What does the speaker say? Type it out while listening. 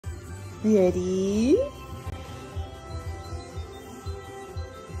Ready?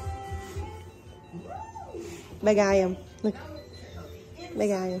 Big eye him. Look.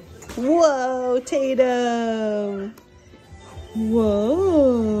 Big eye him. Whoa, Tatum.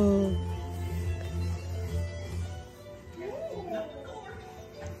 Whoa.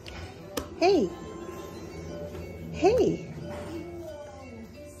 Hey. Hey.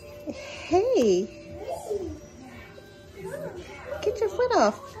 Hey. Get your foot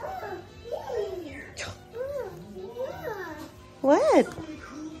off. What?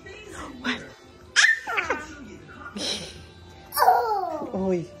 What?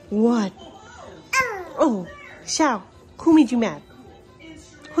 Oi, what? Oh, Xiao, who made you mad?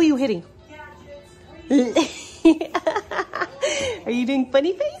 Who are you hitting? Are you doing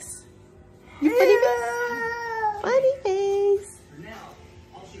funny face? You funny face? Funny face.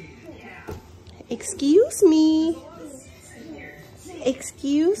 Excuse me.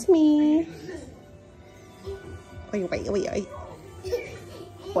 Excuse me. Wait, wait, wait, wait.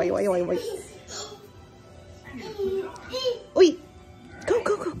 Wait, wait, wait, wait. Wait. Go,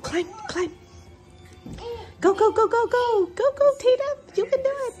 go, go. Climb, climb. Go, go, go, go, go. Go, go, Tatum. You can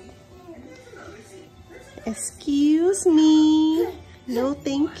do it. Excuse me. No,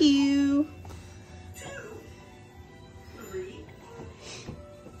 thank you.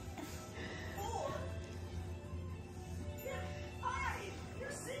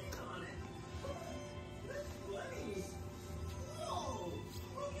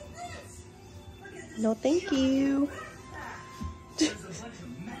 No, thank you. There's a bunch of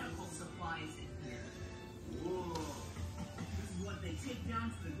medical supplies in here. Whoa. This is what they take down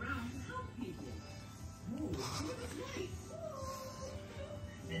to the ground to help people. Whoa, look at this light.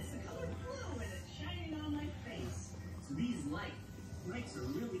 It's the color blue and it's shining on my face. So these lights are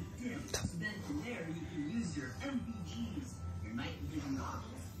really dim. So then from there you can use your MVGs, your night vision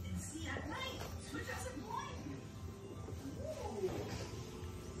goggles, and see at night. So it doesn't blind you. Whoa.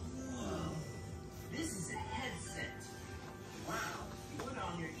 Whoa. This is a headset. Wow, you put it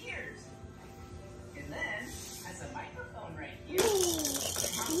on your ears. And then, has a microphone right here.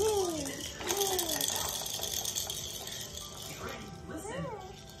 Get ready, listen.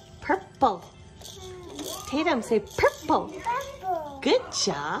 Purple. Tatum, say purple. Good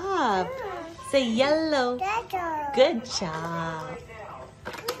job. Say yellow. Good job.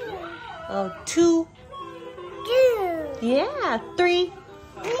 Oh, 2. Yeah, 3.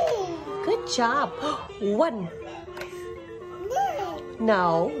 Good job. 1.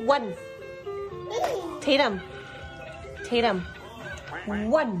 No, 1. Tatum. Tatum.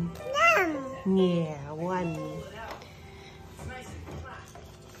 1. Yeah, 1. It's nice and flat.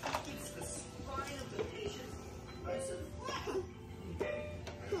 It's the spine of the patient. Nice and flat.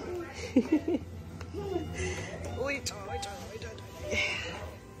 Wait.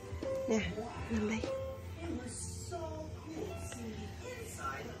 Yeah,